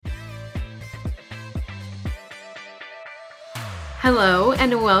Hello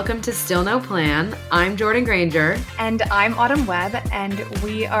and welcome to Still No Plan. I'm Jordan Granger. And I'm Autumn Webb, and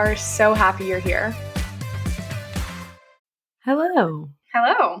we are so happy you're here. Hello.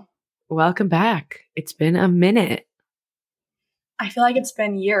 Hello. Welcome back. It's been a minute. I feel like it's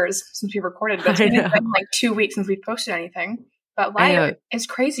been years since we recorded, but it's been like 2 weeks since we've posted anything. But life is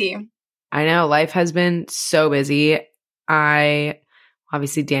crazy. I know. Life has been so busy.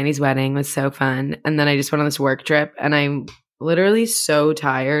 Obviously, Danny's wedding was so fun. And then I just went on this work trip and I'm literally so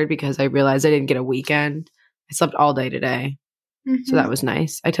tired because I realized I didn't get a weekend. I slept all day today. So that was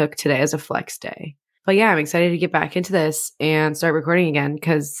nice. I took today as a flex day. But yeah, I'm excited to get back into this and start recording again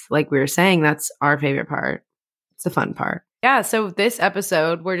because like we were saying, that's our favorite part. It's the fun part. Yeah, so this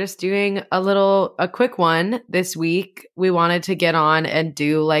episode, we're just doing a quick one this week. We wanted to get on and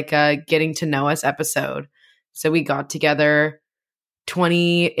do like a getting to know us episode. So we got together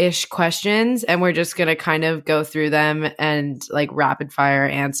 20-ish questions and we're just going to kind of go through them and like rapid fire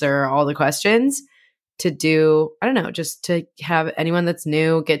answer all the questions to do, I don't know, just to have anyone that's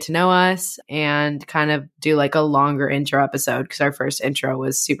new get to know us and kind of do like a longer intro episode because our first intro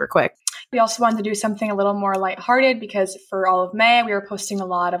was super quick. We also wanted to do something a little more lighthearted because for all of May, we were posting a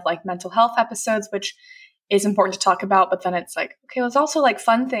lot of like mental health episodes, which is important to talk about. But then it's like, okay, there's also like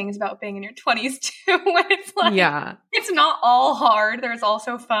fun things about being in your 20s too. When it's like, it's not all hard. There's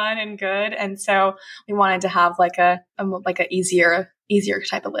also fun and good. And so we wanted to have like a easier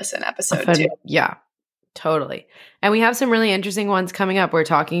type of listen episode too. Yeah, totally. And we have some really interesting ones coming up. We're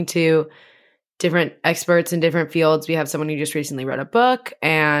talking to different experts in different fields. We have someone who just recently wrote a book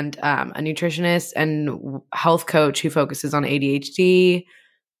and a nutritionist and health coach who focuses on ADHD.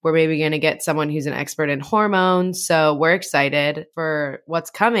 We're maybe going to get someone who's an expert in hormones. So we're excited for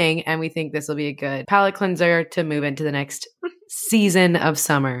what's coming. And we think this will be a good palate cleanser to move into the next season of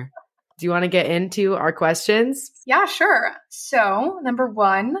summer. Do you want to get into our questions? Yeah, sure. So number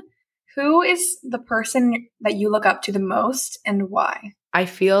one, who is the person that you look up to the most and why? I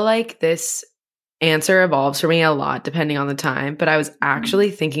feel like this answer evolves for me a lot depending on the time, but I was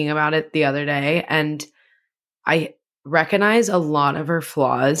actually thinking about it the other day and I recognize a lot of her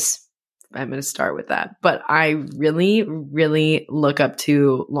flaws. I'm going to start with that, but I really, really look up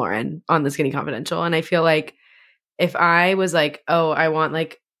to Lauren on The Skinny Confidential. And I feel like if I was like, oh, I want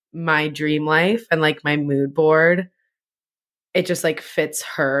like my dream life and like my mood board, it just like fits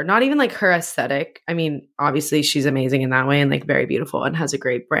her, not even like her aesthetic. I mean, obviously she's amazing in that way and like very beautiful and has a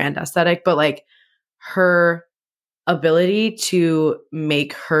great brand aesthetic, but like her ability to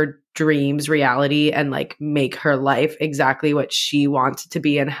make her dreams reality and like make her life exactly what she wants it to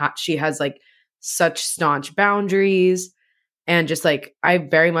be. And she has like such staunch boundaries and just like, I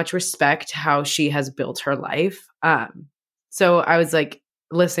very much respect how she has built her life. So I was like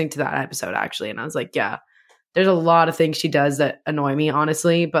listening to that episode actually. And I was like, yeah, there's a lot of things she does that annoy me,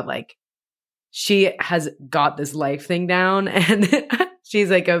 honestly, but like she has got this life thing down and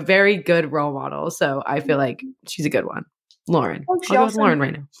she's like a very good role model. So I feel like she's a good one. Lauren. Well, I'll go with Lauren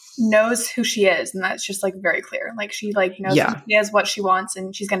right now. Knows who she is. And that's just like very clear. Like she like knows who she is, what she wants,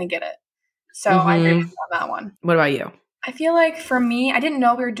 and she's going to get it. So I agree with you on that one. What about you? I feel like for me, I didn't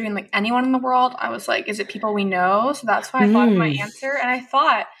know we were doing like anyone in the world. I was like, is it people we know? So that's why I thought of my answer. And I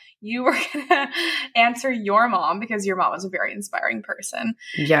thought you were going to answer your mom because your mom was a very inspiring person.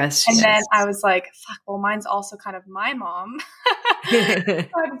 Yes. And then I was like, fuck, well, mine's also kind of my mom. So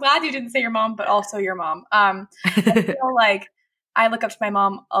I'm glad you didn't say your mom, but also your mom. I feel like I look up to my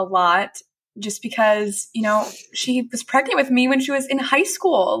mom a lot just because, you know, she was pregnant with me when she was in high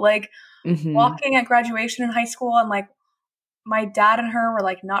school, like walking at graduation in high school. And like my dad and her were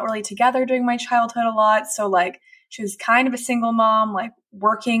like not really together during my childhood a lot. So like she was kind of a single mom, like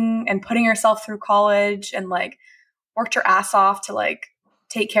working and putting herself through college and like worked her ass off to like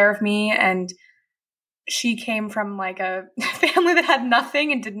take care of me. And she came from like a family that had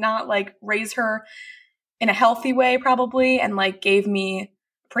nothing and did not like raise her in a healthy way probably and like gave me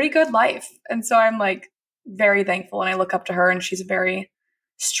a pretty good life. And so I'm like very thankful and I look up to her and she's a very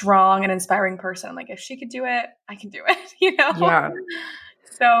strong and inspiring person. Like if she could do it, I can do it, you know? Yeah.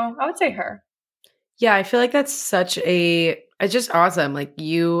 So I would say her. Yeah, I feel like that's it's just awesome. Like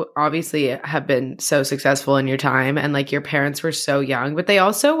you obviously have been so successful in your time and like your parents were so young, but they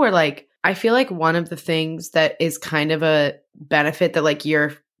also were like, I feel like one of the things that is kind of a benefit that like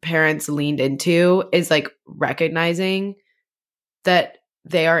your parents leaned into is like recognizing that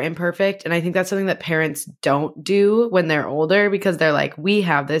they are imperfect. And I think that's something that parents don't do when they're older because they're like, we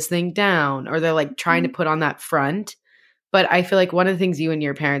have this thing down, or they're like trying to put on that front. But I feel like one of the things you and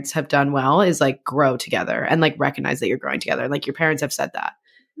your parents have done well is like grow together and like recognize that you're growing together. And like your parents have said that.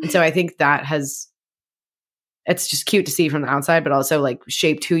 And so I think that has it's just cute to see from the outside, but also like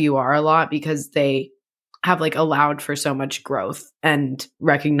shaped who you are a lot because they have like allowed for so much growth and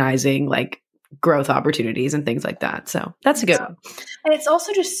recognizing like growth opportunities and things like that. So that's a good one. And it's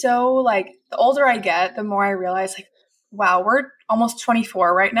also just so like the older I get, the more I realize like, wow, we're almost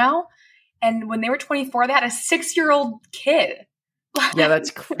 24 right now. And when they were 24, they had a 6-year-old kid. Yeah,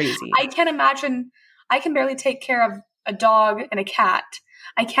 that's crazy. I can't imagine. I can barely take care of a dog and a cat.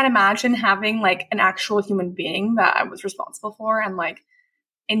 I can't imagine having like an actual human being that I was responsible for and like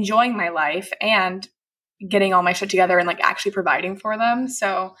enjoying my life and getting all my shit together and like actually providing for them.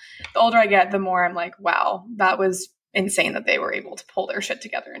 So the older I get, the more I'm like, wow, that was insane that they were able to pull their shit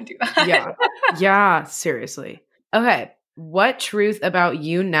together and do that. Yeah. Yeah, seriously. Okay. What truth about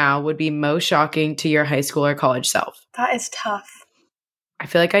you now would be most shocking to your high school or college self? That is tough. I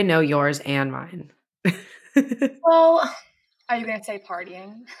feel like I know yours and mine. Well, are you going to say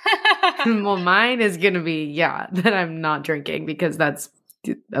partying? Well, mine is going to be, that I'm not drinking because that's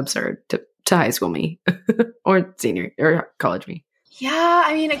absurd to high school me or senior or college me. Yeah,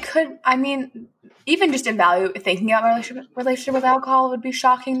 I mean, it could. I mean, even just thinking about my relationship with alcohol would be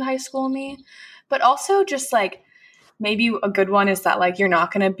shocking to high school me. But also, just like maybe a good one is that like you're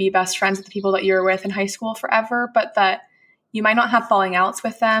not going to be best friends with the people that you were with in high school forever, but that you might not have falling outs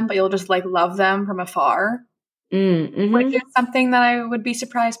with them, but you'll just like love them from afar. Mm-hmm. Which is something that I would be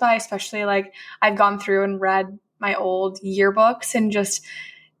surprised by, especially like I've gone through and read my old yearbooks and just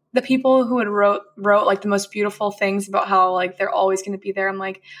the people who had wrote like the most beautiful things about how like they're always going to be there. I'm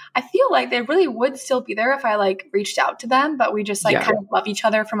like, I feel like they really would still be there if I like reached out to them, but we just like kind of love each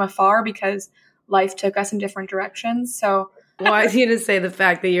other from afar because life took us in different directions. So well, I was going to say the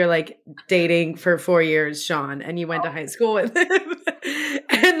fact that you're like dating for 4 years, Sean, and you went to high school with him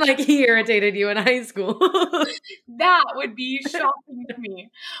and like he irritated you in high school. That would be shocking to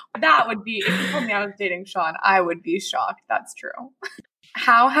me. That would be, if you told me I was dating Sean, I would be shocked. That's true.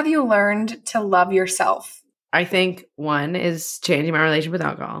 How have you learned to love yourself? I think 1 is changing my relationship with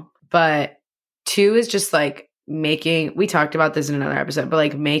alcohol, but 2 is just like we talked about this in another episode, but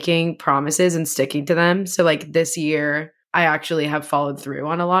like making promises and sticking to them. So like this year, I actually have followed through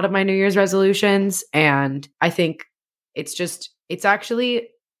on a lot of my New Year's resolutions. And I think it's actually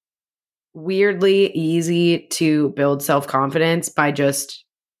weirdly easy to build self-confidence by just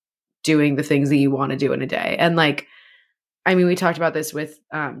doing the things that you want to do in a day. And like, I mean, we talked about this with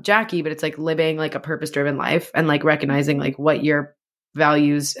Jackie, but it's like living like a purpose-driven life and like recognizing like what your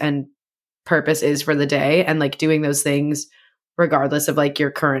values and purpose is for the day and like doing those things regardless of like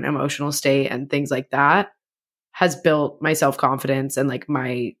your current emotional state and things like that has built my self-confidence and like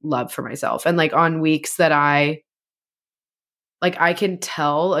my love for myself. And like on weeks that I can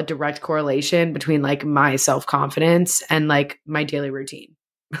tell a direct correlation between like my self-confidence and like my daily routine.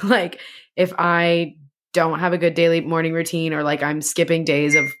 Like if I don't have a good daily morning routine or like I'm skipping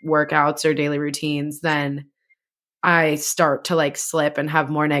days of workouts or daily routines, then I start to like slip and have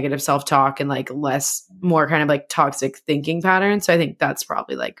more negative self-talk and like more kind of like toxic thinking patterns. So I think that's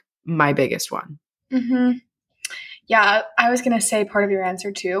probably like my biggest one. Mm-hmm. Yeah, I was going to say part of your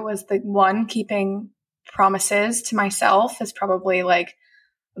answer too was the one, keeping promises to myself is probably like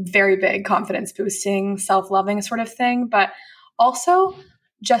a very big confidence boosting, self-loving sort of thing. But also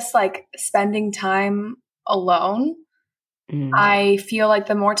just like spending time alone. I feel like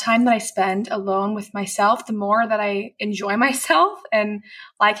the more time that I spend alone with myself, the more that I enjoy myself and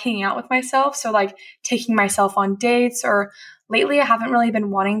like hanging out with myself. So like taking myself on dates, or lately I haven't really been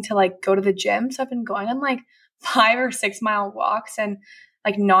wanting to like go to the gym. So I've been going on like 5 or 6 mile walks and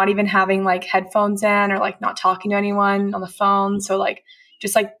like not even having like headphones in or like not talking to anyone on the phone. So like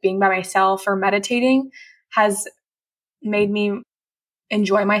just like being by myself or meditating has made me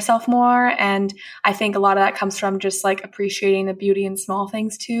enjoy myself more. And I think a lot of that comes from just like appreciating the beauty in small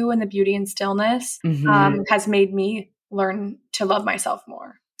things too. And the beauty in stillness has made me learn to love myself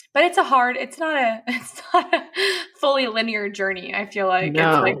more. But it's not a fully linear journey. I feel like It's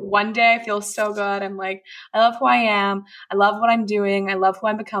like one day I feel so good. I'm like, I love who I am. I love what I'm doing. I love who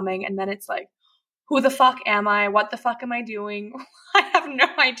I'm becoming. And then it's like, who the fuck am I? What the fuck am I doing? I have no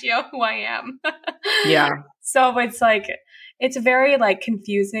idea who I am. Yeah. So it's like, it's a very like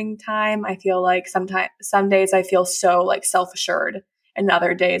confusing time. I feel like some days I feel so like self-assured, and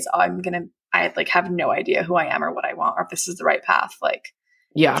other days I like have no idea who I am or what I want or if this is the right path. Like,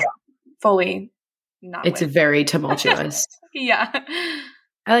 fully not. It's very tumultuous. Yeah.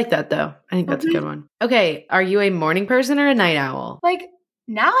 I like that though. I think that's a good one. Okay. Are you a morning person or a night owl? Like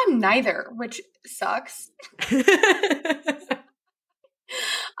now I'm neither, which sucks.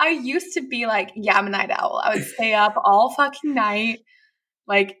 I used to be like, yeah, I'm a night owl. I would stay up all fucking night,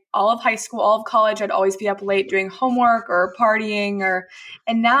 Like all of high school, all of college, I'd always be up late doing homework or partying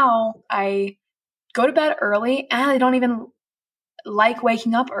and now I go to bed early and I don't even like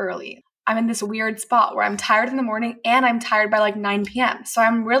waking up early. I'm in this weird spot where I'm tired in the morning and I'm tired by like 9 p.m. So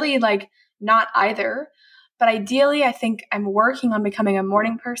I'm really like not either. But ideally, I think I'm working on becoming a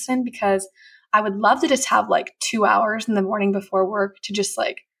morning person because I would love to just have like 2 hours in the morning before work to just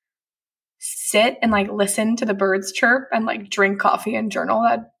like sit and like listen to the birds chirp and like drink coffee and journal.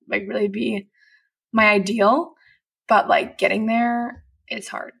 That'd like really be my ideal. But like getting there is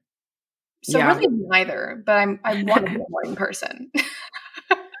hard. So really neither, but I want to be a morning person.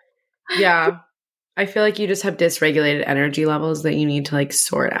 Yeah. I feel like you just have dysregulated energy levels that you need to like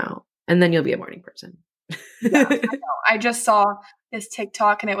sort out. And then you'll be a morning person. Yeah, I know. I just saw this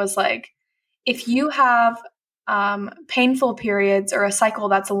TikTok and it was like, if you have painful periods or a cycle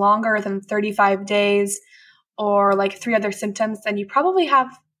that's longer than 35 days or like 3 other symptoms, then you probably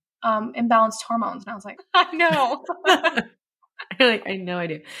have imbalanced hormones. And I was like, I know. Like, I know I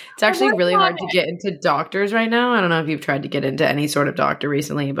do. It's actually really hard to get into doctors right now. I don't know if you've tried to get into any sort of doctor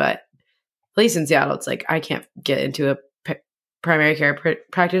recently, but at least in Seattle, it's like I can't get into a primary care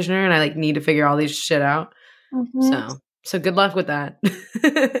practitioner and I like need to figure all these shit out. Mm-hmm. So good luck with that.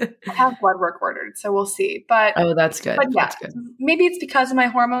 I have blood work ordered, so we'll see. But oh, that's good. But yeah, that's good. Maybe it's because of my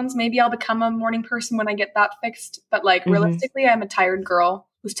hormones. Maybe I'll become a morning person when I get that fixed. But like realistically, I'm a tired girl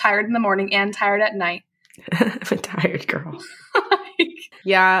who's tired in the morning and tired at night. I'm a tired girl.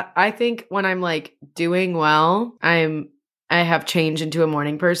 Yeah, I think when I'm like doing well, I have changed into a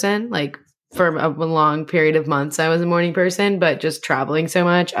morning person. Like for a long period of months, I was a morning person, but just traveling so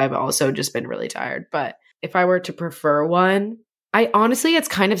much, I've also just been really tired. But if I were to prefer one, I honestly, it's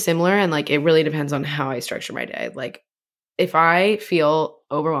kind of similar. And like, it really depends on how I structure my day. Like if I feel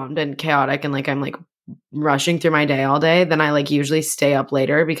overwhelmed and chaotic and like, I'm like rushing through my day all day, then I like usually stay up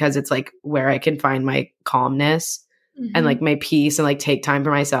later because it's like where I can find my calmness and like my peace and like take time for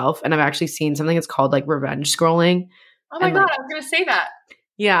myself. And I've actually seen something that's called like revenge scrolling. Oh my God, I was going to say that.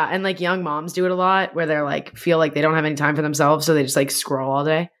 Yeah. And like young moms do it a lot where they're like, feel like they don't have any time for themselves. So they just like scroll all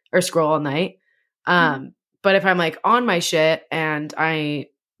day or scroll all night. But if I'm like on my shit and I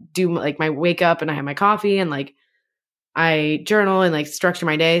do like my wake up and I have my coffee and like I journal and like structure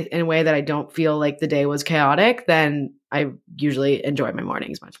my day in a way that I don't feel like the day was chaotic, then I usually enjoy my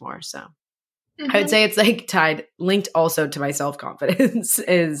mornings much more. So I would say it's like linked also to my self-confidence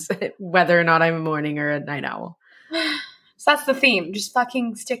is whether or not I'm a morning or a night owl. So that's the theme. Just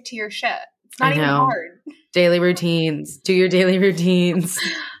fucking stick to your shit. It's not even hard. Daily routines. Do your daily routines.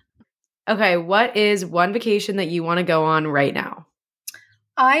 Okay, what is one vacation that you want to go on right now?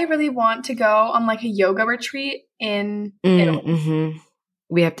 I really want to go on like a yoga retreat in Italy. Mm-hmm.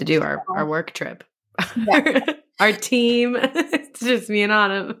 We have to do our work trip. Yeah. Our team. It's just me and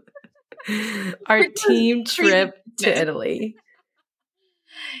Autumn. Our team trip to Italy.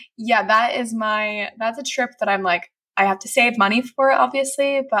 Yeah, that's a trip that I'm like, I have to save money for it,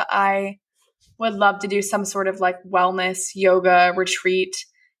 obviously, but I would love to do some sort of like wellness yoga retreat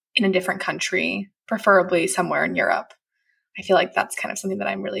in a different country, preferably somewhere in Europe. I feel like that's kind of something that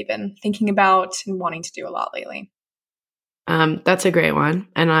I've really been thinking about and wanting to do a lot lately. That's a great one,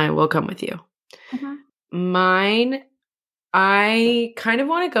 and I will come with you. Mine, I kind of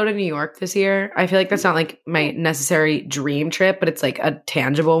want to go to New York this year. I feel like that's not like my necessary dream trip, but it's like a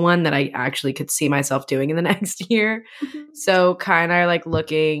tangible one that I actually could see myself doing in the next year. So kind of like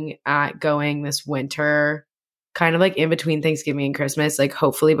looking at going this winter, kind of like in between Thanksgiving and Christmas, like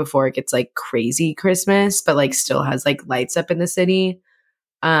hopefully before it gets like crazy Christmas, but like still has like lights up in the city.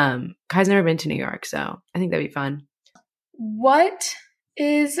 Kai's never been to New York, so I think that'd be fun. What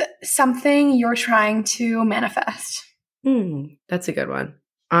is something you're trying to manifest? That's a good one.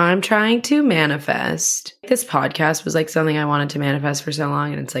 I'm trying to manifest. This podcast was like something I wanted to manifest for so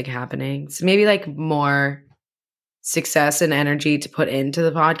long, and it's like happening. So maybe like more success and energy to put into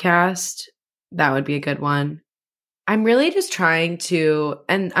the podcast. That would be a good one. I'm really just trying to,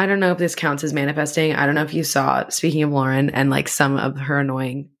 and I don't know if this counts as manifesting. I don't know if you saw, speaking of Lauren and like some of her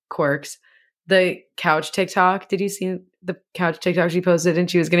annoying quirks, the couch TikTok. Did you see the couch TikTok she posted? And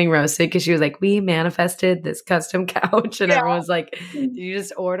she was getting roasted because she was like, we manifested this custom couch. And everyone was like, did you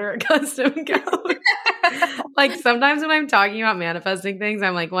just order a custom couch? Like sometimes when I'm talking about manifesting things,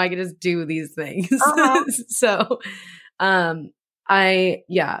 I'm like, well, I could just do these things. So I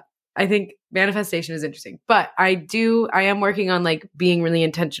think manifestation is interesting, but I am working on like being really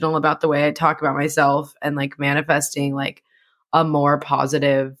intentional about the way I talk about myself and like manifesting like a more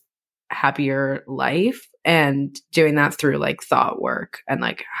positive, happier life, and doing that through like thought work and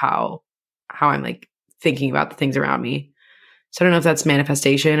like how I'm like thinking about the things around me. So I don't know if that's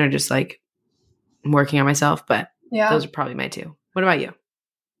manifestation or just like working on myself, but those are probably my two. What about you?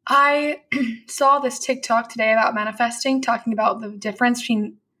 I saw this TikTok today about manifesting, talking about the difference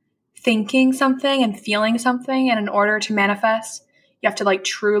between thinking something and feeling something. And in order to manifest, you have to like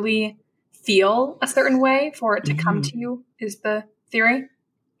truly feel a certain way for it to come to you, is the theory.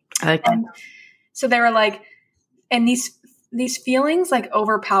 I like that. So they were like, and these feelings like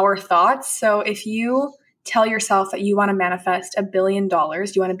overpower thoughts. So if you tell yourself that you want to manifest $1 billion,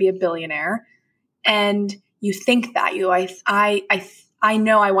 you want to be a billionaire, and you think that I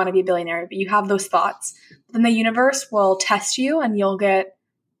know I want to be a billionaire, but you have those thoughts, then the universe will test you and you'll get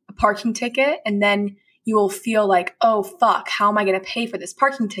a parking ticket, and then you will feel like, oh, fuck, how am I going to pay for this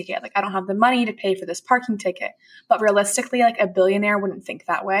parking ticket? Like, I don't have the money to pay for this parking ticket. But realistically, like a billionaire wouldn't think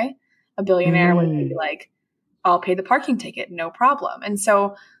that way. A billionaire would be like, I'll pay the parking ticket, no problem. And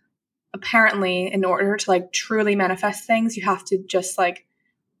so apparently in order to like truly manifest things, you have to just like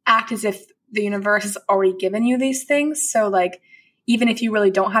act as if the universe has already given you these things. So like, even if you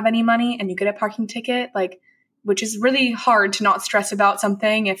really don't have any money and you get a parking ticket, like, which is really hard to not stress about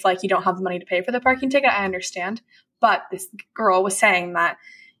something if like you don't have the money to pay for the parking ticket, I understand. But this girl was saying that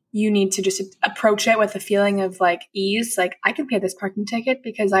you need to just approach it with a feeling of like ease. Like, I can pay this parking ticket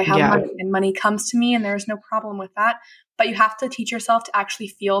because I have money, and money comes to me, and there's no problem with that. But you have to teach yourself to actually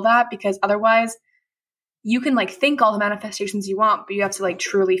feel that, because otherwise you can like think all the manifestations you want, but you have to like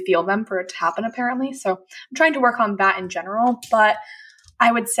truly feel them for it to happen, apparently. So I'm trying to work on that in general. But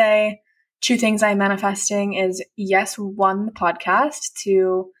I would say 2 things I'm manifesting is, yes, 1, the podcast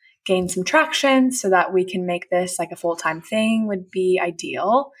to gain some traction so that we can make this like a full-time thing would be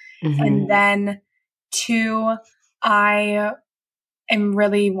ideal. And then 2, I am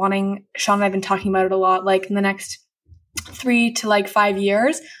really wanting, Sean and I have been talking about it a lot, like in the next 3 to like 5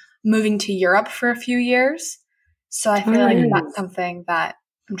 years, moving to Europe for a few years. So I feel like that's something that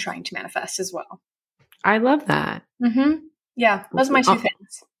I'm trying to manifest as well. I love that. Yeah, those are my 2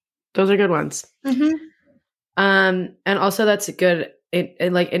 things. Those are good ones. And also that's good,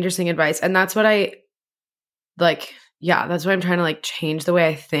 like interesting advice. And that's what I like. Yeah, that's why I'm trying to like change the way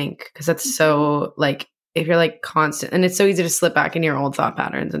I think, because that's so like, if you're like constant, and it's so easy to slip back in your old thought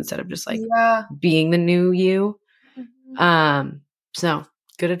patterns instead of just like being the new you. So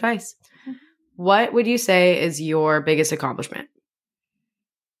good advice. What would you say is your biggest accomplishment?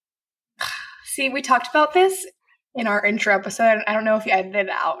 See, we talked about this in our intro episode. I don't know if you edited it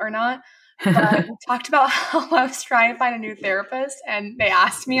out or not, but we talked about how I was trying to find a new therapist, and they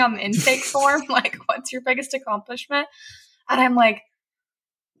asked me on the intake form, like, what's your biggest accomplishment? And I'm like,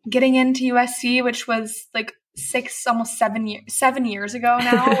 getting into USC, which was like almost 7 years ago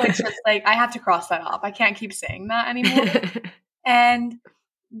now, which is like, I have to cross that off. I can't keep saying that anymore. And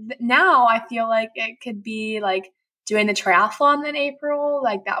now I feel like it could be like doing the triathlon in April.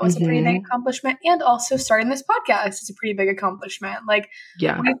 Like, that was a pretty big accomplishment. And also starting this podcast is a pretty big accomplishment. Like,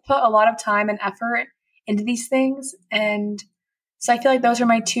 we've put a lot of time and effort into these things. And so I feel like those are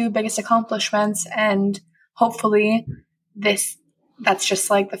my 2 biggest accomplishments. And hopefully that's just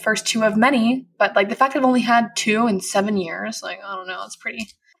like the first 2 of many. But like the fact that I've only had 2 in 7 years, like, I don't know, it's pretty.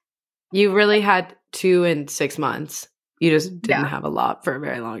 You really had 2 in 6 months. You just didn't have a lot for a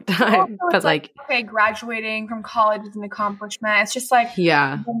very long time. Also, but like, okay, graduating from college is an accomplishment. It's just like,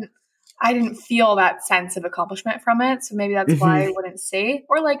 I didn't feel that sense of accomplishment from it. So maybe that's why I wouldn't say.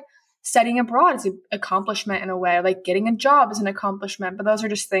 Or like studying abroad is an accomplishment in a way. Like getting a job is an accomplishment. But those are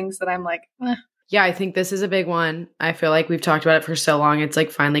just things that I'm like, Yeah, I think this is a big one. I feel like we've talked about it for so long. It's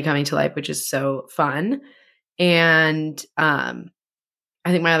like finally coming to life, which is so fun. And I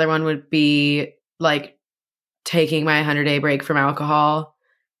think my other one would be like taking my 100-day break from alcohol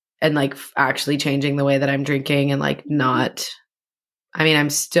and like actually changing the way that I'm drinking, and like I'm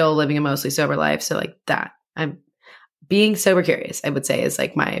still living a mostly sober life. So like that, I'm being sober curious, I would say, is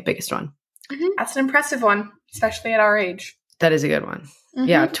like my biggest one. That's an impressive one, especially at our age. That is a good one.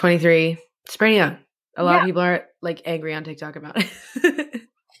 Yeah, 23. It's pretty young. A lot of people are like angry on TikTok about it.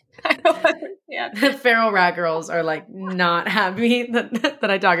 I don't understand. The feral rat girls are like not happy that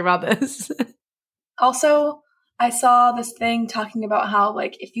I talk about this. Also, I saw this thing talking about how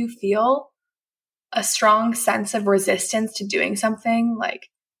like if you feel a strong sense of resistance to doing something, like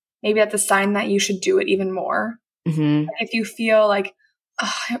maybe that's a sign that you should do it even more. Like, if you feel like,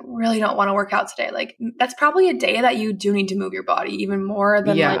 oh, I really don't want to work out today, like that's probably a day that you do need to move your body even more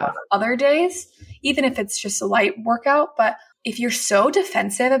than like other days, even if it's just a light workout. But if you're so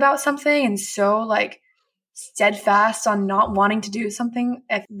defensive about something and so like steadfast on not wanting to do something,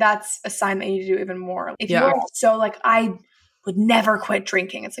 if that's a sign that you need to do even more. If you're so like, I would never quit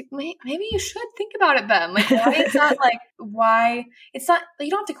drinking. It's like, maybe you should think about it then. Like, why it's not, you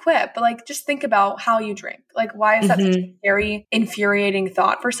don't have to quit, but like, just think about how you drink. Like, why is that such a very infuriating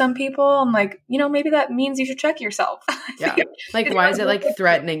thought for some people? I'm like, maybe that means you should check yourself. Yeah. Like, why is it like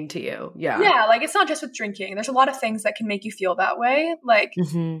threatening to you? Yeah. Yeah. Like, it's not just with drinking. There's a lot of things that can make you feel that way. Like,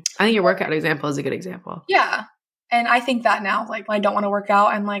 I think your workout example is a good example. Yeah. And I think that now, like when I don't want to work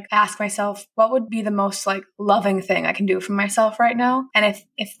out, and like ask myself, what would be the most like loving thing I can do for myself right now? And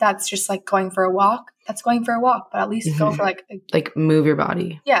if that's just like going for a walk, that's going for a walk, but at least go for like move your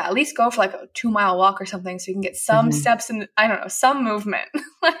body. Yeah. At least go for like a 2-mile walk or something so you can get some steps in, I don't know, some movement.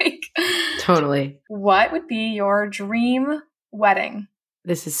 Like totally. What would be your dream wedding?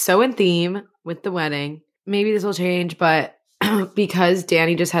 This is so in theme with the wedding. Maybe this will change, but because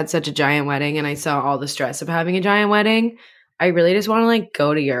Danny just had such a giant wedding and I saw all the stress of having a giant wedding, I really just want to like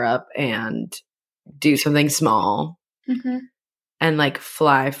go to Europe and do something small and like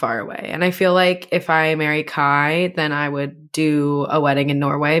fly far away. And I feel like if I marry Kai, then I would do a wedding in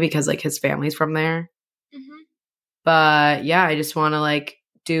Norway because like his family's from there. But yeah, I just want to like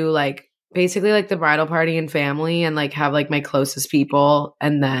do like basically like the bridal party and family and like have like my closest people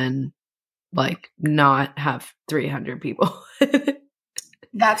and then like not have 300 people.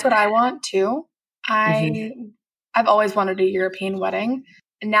 That's what I want too. I've always wanted a European wedding.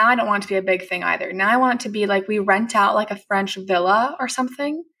 And now I don't want it to be a big thing either. Now I want it to be like we rent out like a French villa or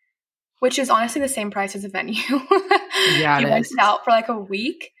something, which is honestly the same price as a venue. Yeah, you rent it out for like a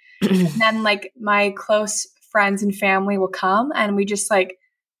week. And then like my close friends and family will come and we just like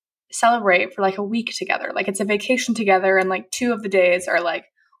celebrate for like a week together. Like it's a vacation together and like 2 of the days are like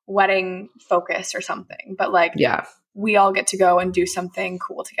wedding focus or something, but like we all get to go and do something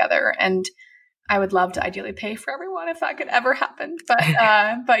cool together. And I would love to ideally pay for everyone if that could ever happen.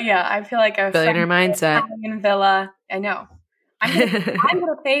 But yeah, I feel like a billionaire mindset villa. I know I'm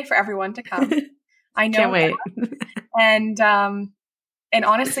gonna pay for everyone to come. I know. Can't wait. And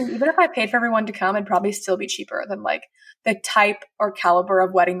honestly, even if I paid for everyone to come, it'd probably still be cheaper than like the type or caliber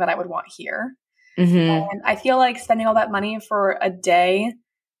of wedding that I would want here. And I feel like spending all that money for a day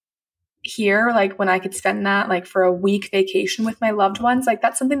here, like when I could spend that like for a week vacation with my loved ones, like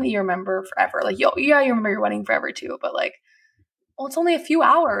that's something that you remember forever. Like, you remember your wedding forever too, but like, well, it's only a few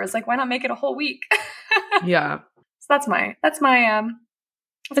hours. Like, why not make it a whole week? Yeah. So that's my that's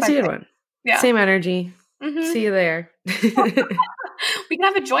a good one. Yeah. Same energy. See you there. We can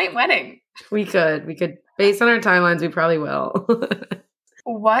have a joint wedding. We could. Based on our timelines, we probably will.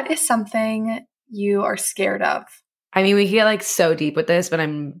 What is something you are scared of? I mean, we can get like so deep with this, but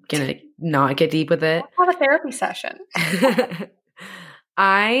I'm going to not get deep with it. Let's have a therapy session.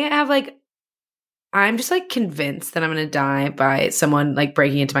 I'm just like convinced that I'm going to die by someone like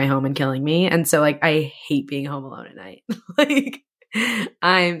breaking into my home and killing me. And so like, I hate being home alone at night. Like,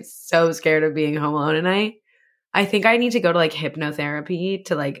 I'm so scared of being home alone at night. I think I need to go to like hypnotherapy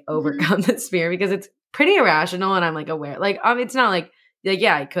to like overcome this fear because it's pretty irrational and I'm like aware. Like, it's not like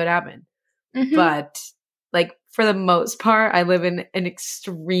yeah, it could happen. But like for the most part, I live in an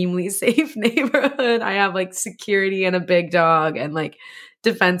extremely safe neighborhood. I have like security and a big dog and like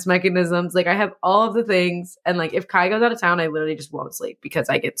defense mechanisms. Like I have all of the things. And like if Kai goes out of town, I literally just won't sleep because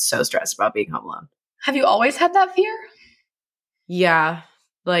I get so stressed about being home alone. Have you always had that fear? Yeah.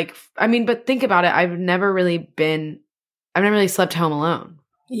 Like, I mean, but think about it. I've never really slept home alone.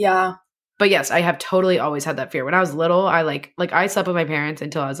 Yeah. But yes, I have totally always had that fear. When I was little, I I slept with my parents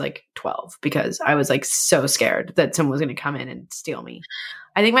until I was like 12 because I was like so scared that someone was going to come in and steal me.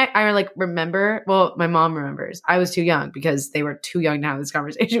 I think my mom remembers. I was too young because they were too young to have this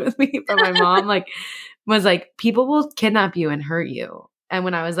conversation with me. But my mom was like, people will kidnap you and hurt you. And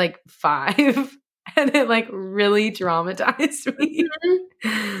when I was like 5, and it like really traumatized me.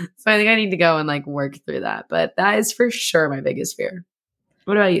 So I think I need to go and like work through that. But that is for sure my biggest fear.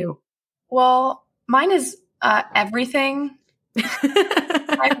 What about you? Well, mine is everything.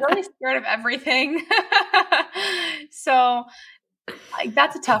 I'm really scared of everything. So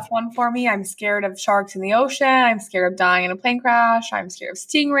that's a tough one for me. I'm scared of sharks in the ocean. I'm scared of dying in a plane crash. I'm scared of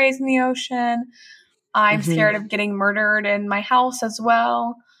stingrays in the ocean. I'm scared of getting murdered in my house as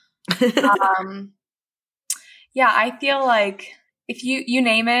well. Yeah, I feel like if you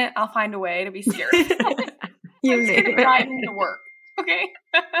name it, I'll find a way to be scared. You name it. Driving to work. Okay.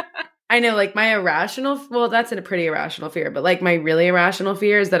 I know, like my that's a pretty irrational fear, but like my really irrational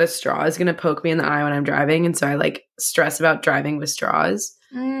fear is that a straw is going to poke me in the eye when I'm driving. And so I like stress about driving with straws.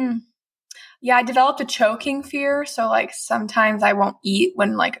 Yeah, I developed a choking fear. So like sometimes I won't eat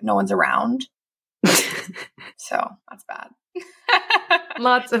when like no one's around. So that's bad.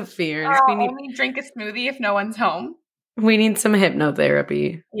 Lots of fears. I'll only drink a smoothie if no one's home. We need some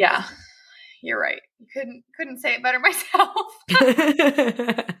hypnotherapy. Yeah, you're right. You couldn't say it better myself.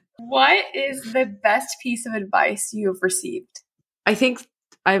 What is the best piece of advice you have received? I think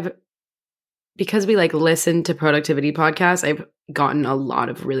because we like listen to productivity podcasts, I've gotten a lot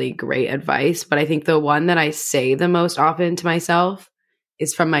of really great advice. But I think the one that I say the most often to myself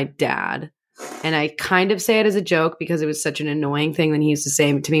is from my dad. And I kind of say it as a joke because it was such an annoying thing that he used to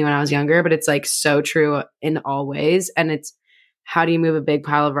say to me when I was younger. But it's like so true in all ways. And it's, how do you move a big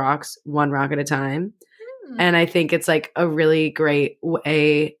pile of rocks one rock at a time? And I think it's like a really great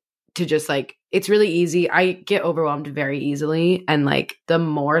way to just like, it's really easy. I get overwhelmed very easily. And like the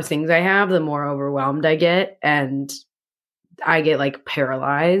more things I have, the more overwhelmed I get. And I get like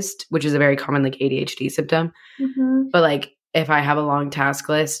paralyzed, which is a very common like ADHD symptom. Mm-hmm. But like if I have a long task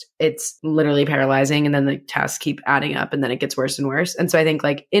list, it's literally paralyzing. And then the tasks keep adding up and then it gets worse and worse. And so I think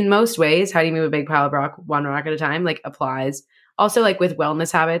like in most ways, how do you move a big pile of rock, one rock at a time, like applies. Also like with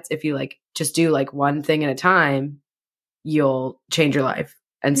wellness habits, if you like just do like one thing at a time, you'll change your life.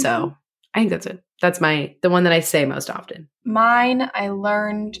 And so I think that's it. That's the one that I say most often. Mine, I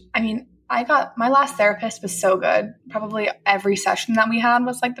got my last therapist was so good. Probably every session that we had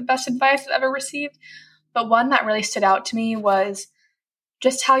was like the best advice I've ever received. But one that really stood out to me was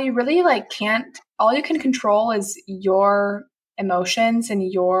just how you really like all you can control is your emotions and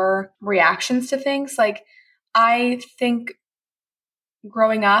your reactions to things. Like I think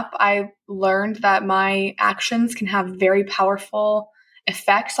growing up, I learned that my actions can have very powerful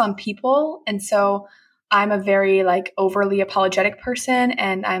effects on people. And so I'm a very like overly apologetic person,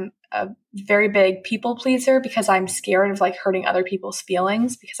 and I'm a very big people pleaser because I'm scared of like hurting other people's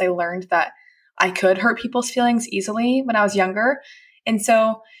feelings, because I learned that I could hurt people's feelings easily when I was younger. And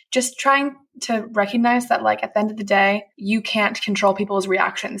so just trying to recognize that like at the end of the day, you can't control people's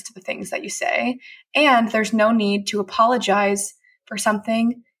reactions to the things that you say. And there's no need to apologize for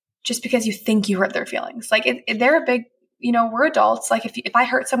something just because you think you hurt their feelings. Like they're a big, we're adults. Like if I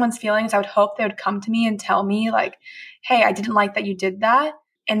hurt someone's feelings, I would hope they would come to me and tell me like, hey, I didn't like that you did that.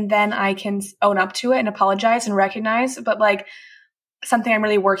 And then I can own up to it and apologize and recognize. But like something I'm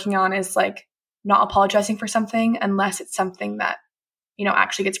really working on is like not apologizing for something unless it's something that,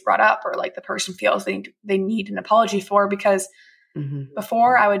 actually gets brought up or like the person feels they need an apology for. Because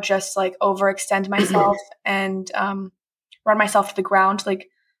before I would just like overextend myself and run myself to the ground, like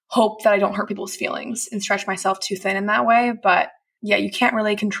hope that I don't hurt people's feelings and stretch myself too thin in that way. But yeah, you can't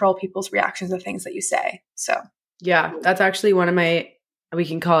really control people's reactions to things that you say. So yeah, that's actually one of we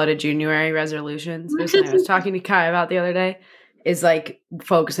can call it a January resolutions. There's something I was talking to Kai about the other day, is like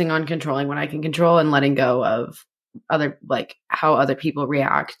focusing on controlling what I can control and letting go of how other people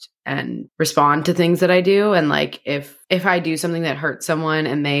react and respond to things that I do. And like, if I do something that hurts someone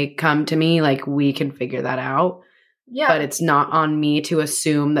and they come to me, like we can figure that out. Yeah. But it's not on me to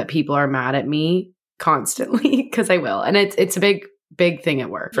assume that people are mad at me constantly, because I will. And it's a big thing at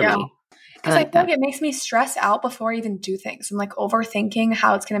work for me. Because I feel like it makes me stress out before I even do things. I'm like overthinking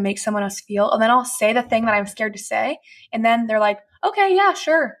how it's going to make someone else feel. And then I'll say the thing that I'm scared to say. And then they're like, okay, yeah,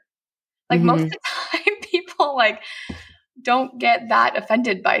 sure. Like most of the time people like don't get that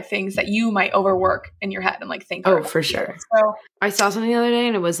offended by things that you might overwork in your head and like think. Oh, for sure. So I saw something the other day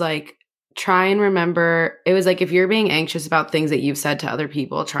and it was like, try and remember. It was like, if you're being anxious about things that you've said to other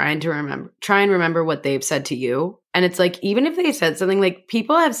people, try and remember what they've said to you. And it's like, even if they said something, like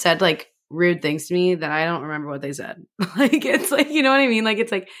people have said like rude things to me that I don't remember what they said. Like, it's like, you know what I mean? Like,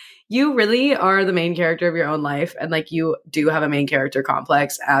 it's like, you really are the main character of your own life. And like, you do have a main character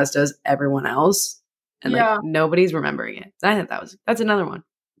complex, as does everyone else. And like, nobody's remembering it. I think that's another one.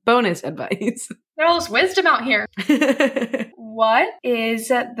 Bonus advice. There's wisdom out here. What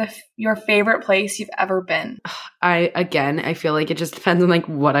is your favorite place you've ever been? I feel like it just depends on like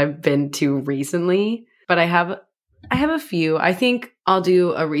what I've been to recently, but I have a few. I think I'll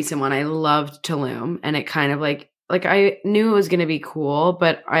do a recent one. I loved Tulum, and it kind of like I knew it was going to be cool,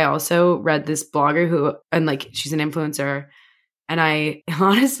 but I also read this blogger and like she's an influencer, and I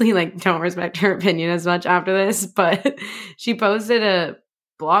honestly like don't respect her opinion as much after this, but she posted a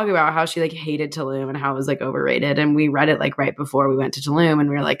blog about how she like hated Tulum and how it was like overrated. And we read it like right before we went to Tulum, and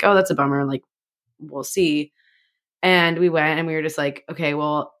we were like, oh, that's a bummer. Like, we'll see. And we went, and we were just like, okay,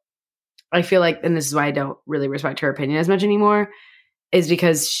 well, I feel like, and this is why I don't really respect her opinion as much anymore, is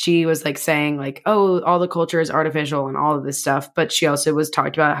because she was like saying like, oh, all the culture is artificial and all of this stuff. But she also was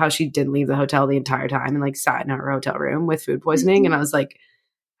talked about how she didn't leave the hotel the entire time and like sat in her hotel room with food poisoning. And I was like,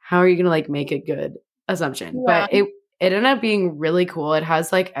 how are you going to like make a good assumption? Yeah. But it ended up being really cool. It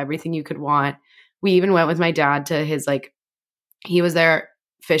has like everything you could want. We even went with my dad to his like, he was there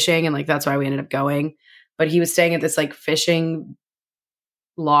fishing, and like that's why we ended up going. but he was staying at this like fishing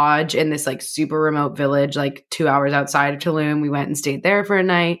lodge in this like super remote village, like 2 hours outside of Tulum. We went and stayed there for a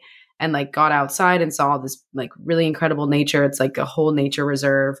night and like got outside and saw this like really incredible nature. It's like a whole nature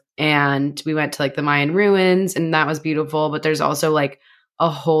reserve. And we went to like the Mayan ruins, and that was beautiful. But there's also like a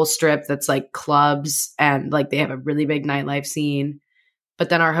whole strip that's like clubs, and like they have a really big nightlife scene. But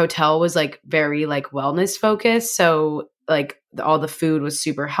then our hotel was like very like wellness focused. So like all the food was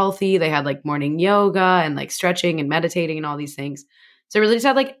super healthy. They had like morning yoga and like stretching and meditating and all these things. So I really just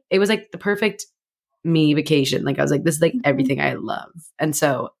had like, it was like the perfect me vacation. Like I was like, this is like everything I love. And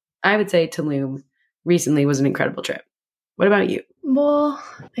so I would say Tulum recently was an incredible trip. What about you? Well,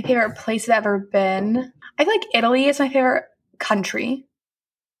 my favorite place I've ever been. I feel like Italy is my favorite country.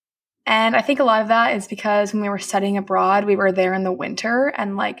 And I think a lot of that is because when we were studying abroad, we were there in the winter,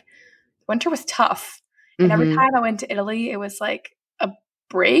 and like winter was tough. And every time I went to Italy, it was like a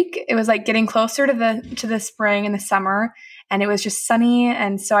break. It was like getting closer to the spring and the summer, and it was just sunny.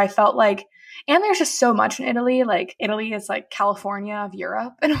 And so I felt like, and there's just so much in Italy. Like Italy is like California of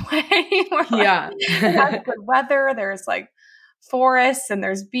Europe in a way. Where, like, it has good weather. There's like forests and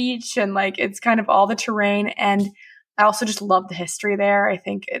there's beach, and like it's kind of all the terrain. And I also just love the history there. I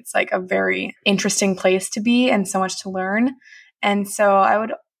think it's like a very interesting place to be and so much to learn. And so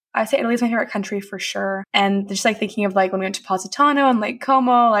I'd say Italy is my favorite country for sure. And just like thinking of like when we went to Positano and Lake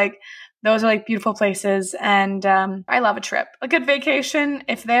Como, like those are like beautiful places. And I love a trip, a good vacation.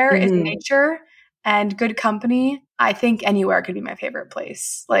 If there is nature and good company, I think anywhere could be my favorite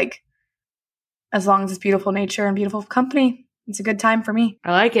place. Like as long as it's beautiful nature and beautiful company, it's a good time for me.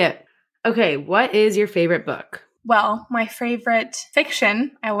 I like it. Okay, what is your favorite book? Well, my favorite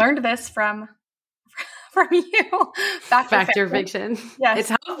fiction, I learned this from you. Factor fiction. Yes. It's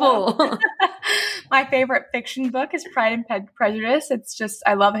helpful. My favorite fiction book is Pride and Prejudice. It's just,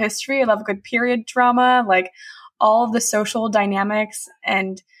 I love history. I love a good period drama. Like all of the social dynamics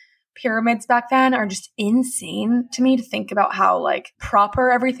and pyramids back then are just insane to me, to think about how like proper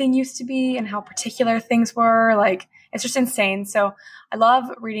everything used to be and how particular things were. Like it's just insane. So I love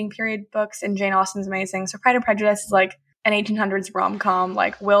reading period books, and Jane Austen's amazing. So Pride and Prejudice is like an 1800s rom-com,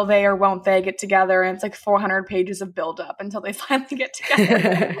 like will they or won't they get together? And it's like 400 pages of build-up until they finally get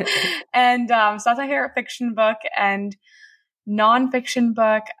together. And so that's my favorite fiction book. And nonfiction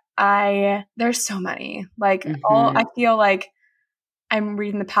book, there's so many. Like I feel like I'm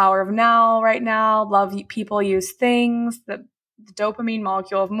reading The Power of Now right now. Love People Use Things, the Dopamine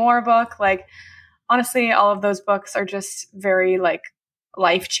Molecule of More book. Like honestly, all of those books are just very like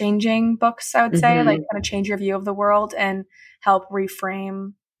life-changing books, I would say, like kind of change your view of the world and help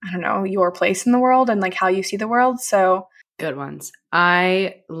reframe, I don't know, your place in the world and like how you see the world. So good ones.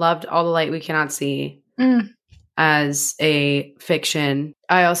 I loved All the Light We Cannot See as a fiction.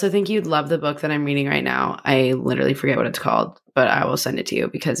 I also think you'd love the book that I'm reading right now. I literally forget what it's called, but I will send it to you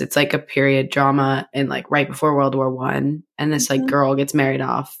because it's like a period drama in like right before World War I. And this like girl gets married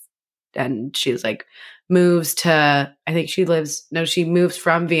off, and she's like moves to, I think she moves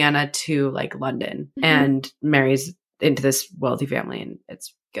from Vienna to like London and marries into this wealthy family, and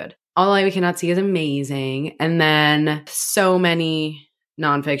it's good. All the Light We Cannot See is amazing. And then so many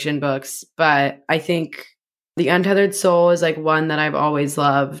nonfiction books, but I think The Untethered Soul is like one that I've always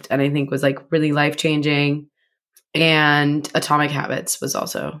loved and I think was like really life-changing. And Atomic Habits was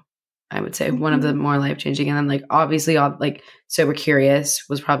also, I would say, one of the more life-changing. And then like obviously like Sober Curious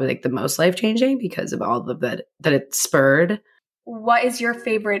was probably like the most life-changing because of all of that it spurred. What is your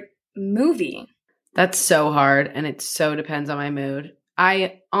favorite movie? That's so hard, and it so depends on my mood.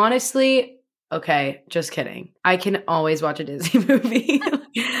 I honestly, okay, just kidding. I can always watch a Disney movie.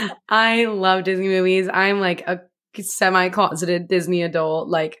 I love Disney movies. I'm like a semi-closeted Disney adult.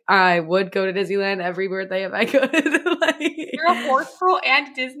 Like I would go to Disneyland every birthday if I could. Like, you're a horse girl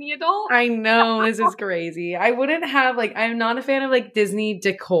and Disney adult? I know, this is crazy. I wouldn't have like, I'm not a fan of like Disney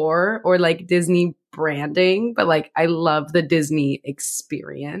decor or like Disney branding, but like I love the Disney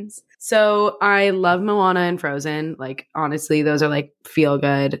experience. So I love Moana and Frozen. Like honestly, those are like feel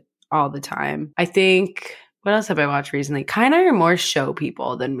good all the time. I think, what else have I watched recently? Kind of more show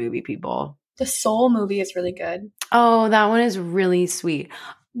people than movie people. The Soul movie is really good. Oh, that one is really sweet.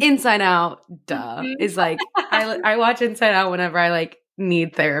 Inside Out, duh, is like, I watch Inside Out whenever I like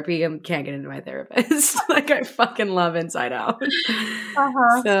need therapy and can't get into my therapist. Like I fucking love Inside Out.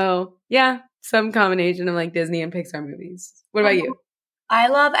 So yeah, some combination of like Disney and Pixar movies. What about you? I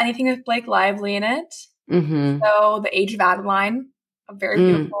love anything with Blake Lively in it. So The Age of Adeline, a very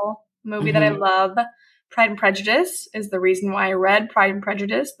beautiful movie that I love. Pride and Prejudice is the reason why I read Pride and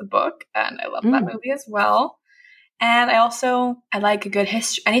Prejudice, the book, and I love that movie as well. And I like a good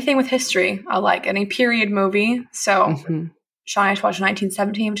history, anything with history. I like any period movie. So Sean and I watched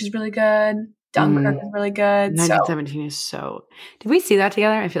 1917, which is really good. Dunkirk is really good. 1917 is so... Did we see that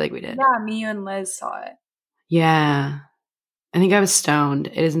together? I feel like we did. Yeah, me, you, and Liz saw it. Yeah. I think I was stoned.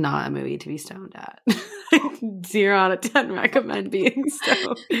 It is not a movie to be stoned at. 0 out of 10 recommend being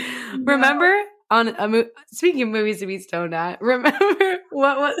stoned. No. Remember on a speaking of movies to be stoned at, remember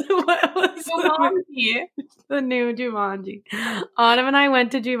what was Jumanji. The new Jumanji. Autumn and I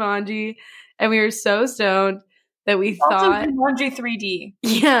went to Jumanji and we were so stoned that we thought Jumanji 3D.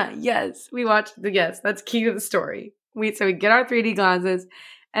 Yeah, yes. We watched that's key to the story. We get our 3D glasses.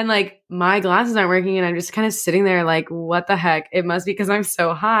 And, like, my glasses aren't working, and I'm just kind of sitting there like, what the heck? It must be because I'm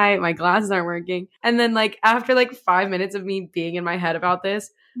so high. My glasses aren't working. And then, like, after, like, 5 minutes of me being in my head about this,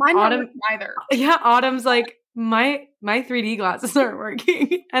 mine don't work either. Yeah, Autumn's like, my 3D glasses aren't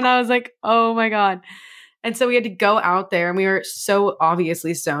working. And I was like, oh, my God. And so we had to go out there, and we were so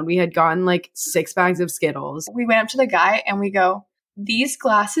obviously stoned. We had gotten, like, 6 bags of Skittles. We went up to the guy, and we go, these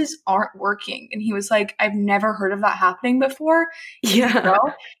glasses aren't working. And he was like, I've never heard of that happening before. Yeah.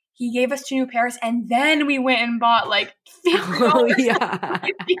 He gave us 2 new pairs, and then we went and bought like $50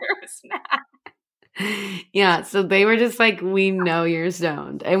 snacks. Yeah, so they were just like, we know you're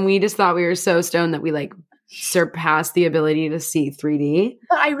stoned. And we just thought we were so stoned that we like surpassed the ability to see 3D.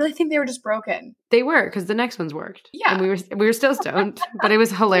 But I really think they were just broken. They were, because the next ones worked. Yeah. And we were still stoned, but it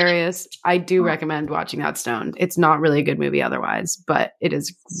was hilarious. I do recommend watching that stoned. It's not really a good movie otherwise, but it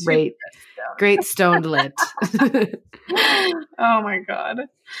is great. Great stoned lit. Oh my God.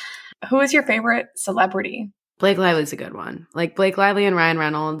 Who is your favorite celebrity? Blake Lively's a good one. Like Blake Lively and Ryan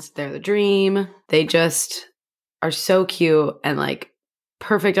Reynolds, they're the dream. They just are so cute and like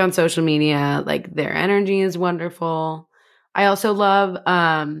perfect on social media. Like their energy is wonderful. I also love,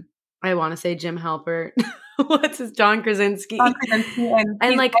 I want to say Jim Halpert. What's his John Krasinski? John Krasinski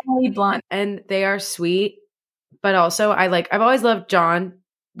and like Emily Blunt. And they are sweet, but also I've always loved John,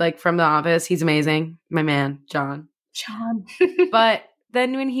 like from The Office. He's amazing. My man, John. But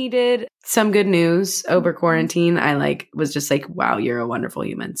then when he did Some Good News over quarantine, I was just like, wow, you're a wonderful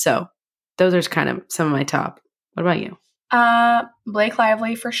human. So those are kind of some of my top. What about you? Blake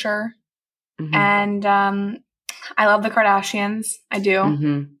Lively for sure. Mm-hmm. And I love the Kardashians. I do.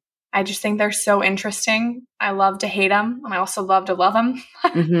 Mm-hmm. I just think they're so interesting. I love to hate them, and I also love to love them.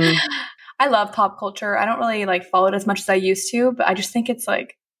 Mm-hmm. I love pop culture. I don't really follow it as much as I used to, but I just think it's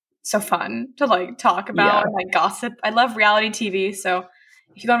so fun to talk about and gossip. I love reality TV. So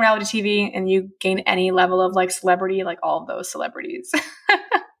if you go on reality TV and you gain any level of celebrity, all of those celebrities.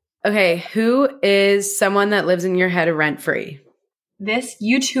 Okay, who is someone that lives in your head rent-free? This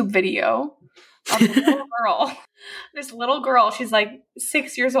YouTube video of a little girl. This little girl, she's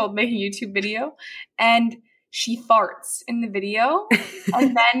 6 years old making a YouTube video, and she farts in the video,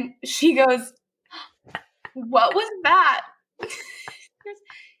 and then she goes, "What was that?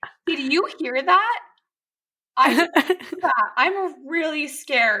 Did you hear that? I'm really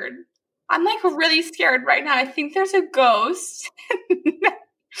scared. I'm really scared right now. I think there's a ghost."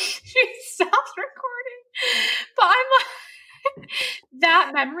 She stops recording, but I'm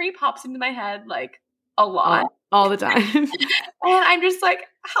that memory pops into my head a lot, all the time, and I'm just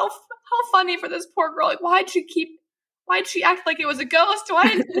how funny for this poor girl. Why'd she act like it was a ghost? Why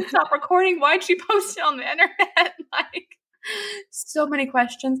didn't she stop recording? Why'd she post it on the internet? So many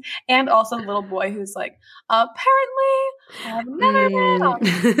questions. And also the little boy who's apparently I've never been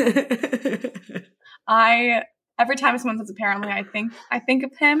on. Every time someone says apparently, I think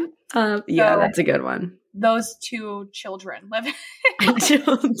of him. Yeah, that's a good one. Those 2 children live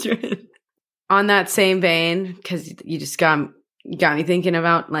children. On that same vein, because you just got me thinking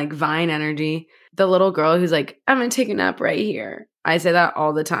about Vine energy. The little girl who's I'm gonna take a nap right here. I say that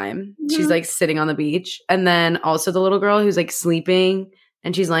all the time. Mm-hmm. She's sitting on the beach. And then also the little girl who's sleeping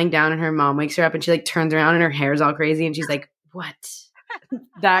and she's laying down and her mom wakes her up and she turns around and her hair's all crazy and she's like, what?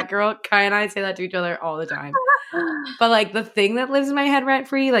 That girl, Kai and I say that to each other all the time. But the thing that lives in my head rent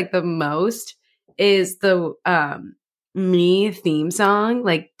free the most is the Me theme song.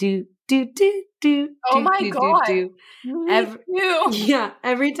 Do do do do. Oh my God. Do.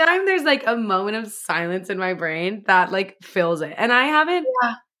 Every time there's a moment of silence in my brain, that fills it. And I haven't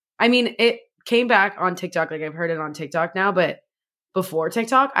I mean, it came back on TikTok. I've heard it on TikTok now, but before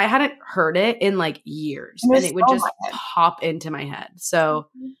TikTok, I hadn't heard it in years. And it would just pop into my head. So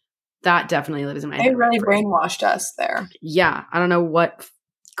that definitely lives in my head. It really brainwashed us there. Yeah. I don't know what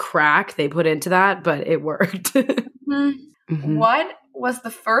crack they put into that, but it worked. Mm-hmm. Mm-hmm. What was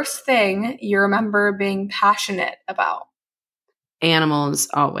the first thing you remember being passionate about? Animals,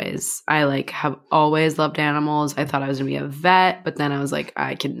 always. I like have always loved animals. I thought I was gonna be a vet, but then I was like,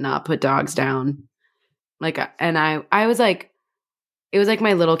 I cannot put dogs down. Like, and I was like, it was like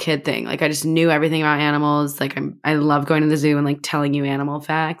my little kid thing. Like, I just knew everything about animals. Like, I love going to the zoo and like telling you animal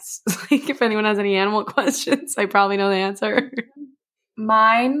facts. Like, if anyone has any animal questions, I probably know the answer.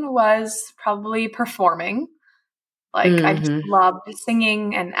 Mine was probably performing. Like, I just loved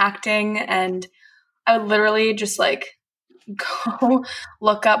singing and acting, and I would literally just like go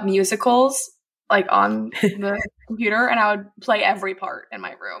look up musicals like on the computer, and I would play every part in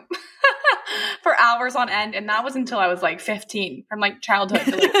my room for hours on end. And that was until I was like 15, from like childhood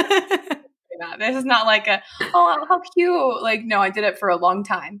to like this is not like oh, how cute. Like, no, I did it for a long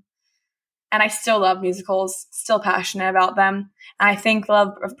time. And I still love musicals, still passionate about them. And I think the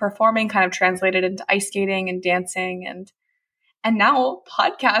love of performing kind of translated into ice skating and dancing and now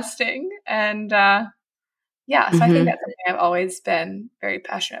podcasting. And yeah, so I think that's something I've always been very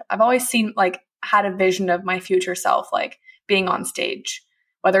passionate. I've always seen, like, had a vision of my future self, like being on stage,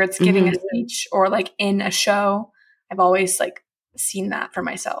 whether it's giving a speech or like in a show. I've always like seen that for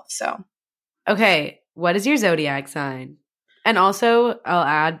myself. So, okay, what is your zodiac sign? And also, I'll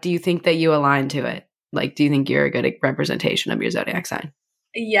add, do you think that you align to it? Like, do you think you're a good representation of your zodiac sign?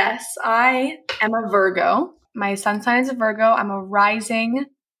 Yes, I am a Virgo. My sun sign is a Virgo. I'm a rising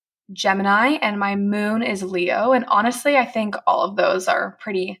Gemini, and my moon is Leo. And honestly, I think all of those are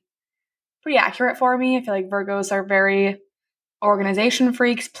pretty accurate for me. I feel like Virgos are very organization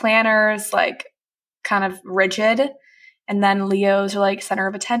freaks, planners, like kind of rigid. And then Leos are like center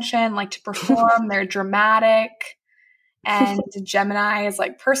of attention, like to perform. They're dramatic. And Gemini is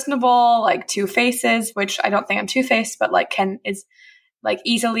like personable, like two faces, which I don't think I'm two-faced, but like is like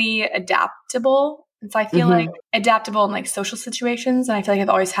easily adaptable. And so I feel like adaptable in like social situations. And I feel like I've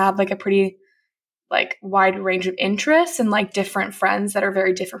always had like a pretty like wide range of interests and like different friends that are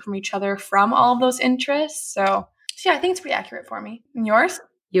very different from each other from all of those interests. So yeah, I think it's pretty accurate for me. And yours?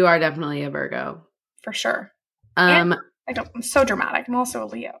 You are definitely a Virgo. For sure. And I'm so dramatic. I'm also a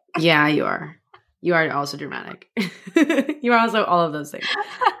Leo. Yeah, you are. You are also dramatic. You are also all of those things.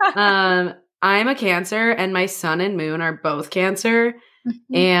 I'm a Cancer, and my sun and moon are both Cancer,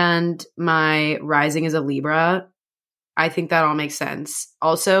 and my rising is a Libra. I think that all makes sense.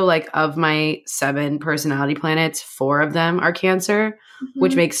 Also, like, of my 7 personality planets, 4 of them are Cancer,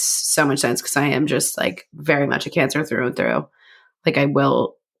 which makes so much sense because I am just like very much a Cancer through and through. Like, I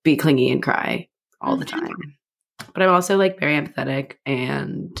will be clingy and cry all the time. But I'm also like very empathetic,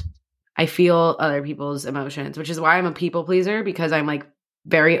 and I feel other people's emotions, which is why I'm a people pleaser, because I'm like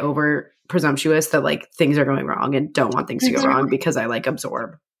very over presumptuous that like things are going wrong and don't want things to go wrong because I like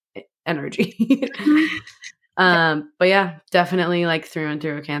absorb energy. But yeah, definitely like through and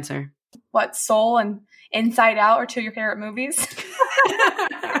through a Cancer. What, Soul and Inside Out are 2 of your favorite movies?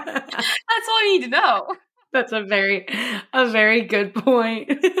 That's all you need to know. That's a very good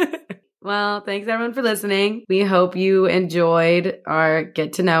point. Well, thanks everyone for listening. We hope you enjoyed our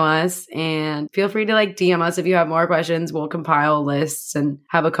get to know us, and feel free to like DM us if you have more questions. We'll compile lists and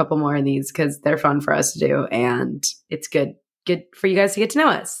have a couple more of these because they're fun for us to do, and it's good for you guys to get to know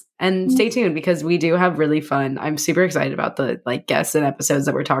us. And stay tuned because we do have really fun. I'm super excited about the like guests and episodes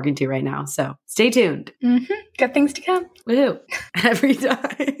that we're talking to right now. So stay tuned. Good things to come. Woohoo. Every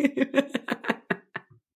time.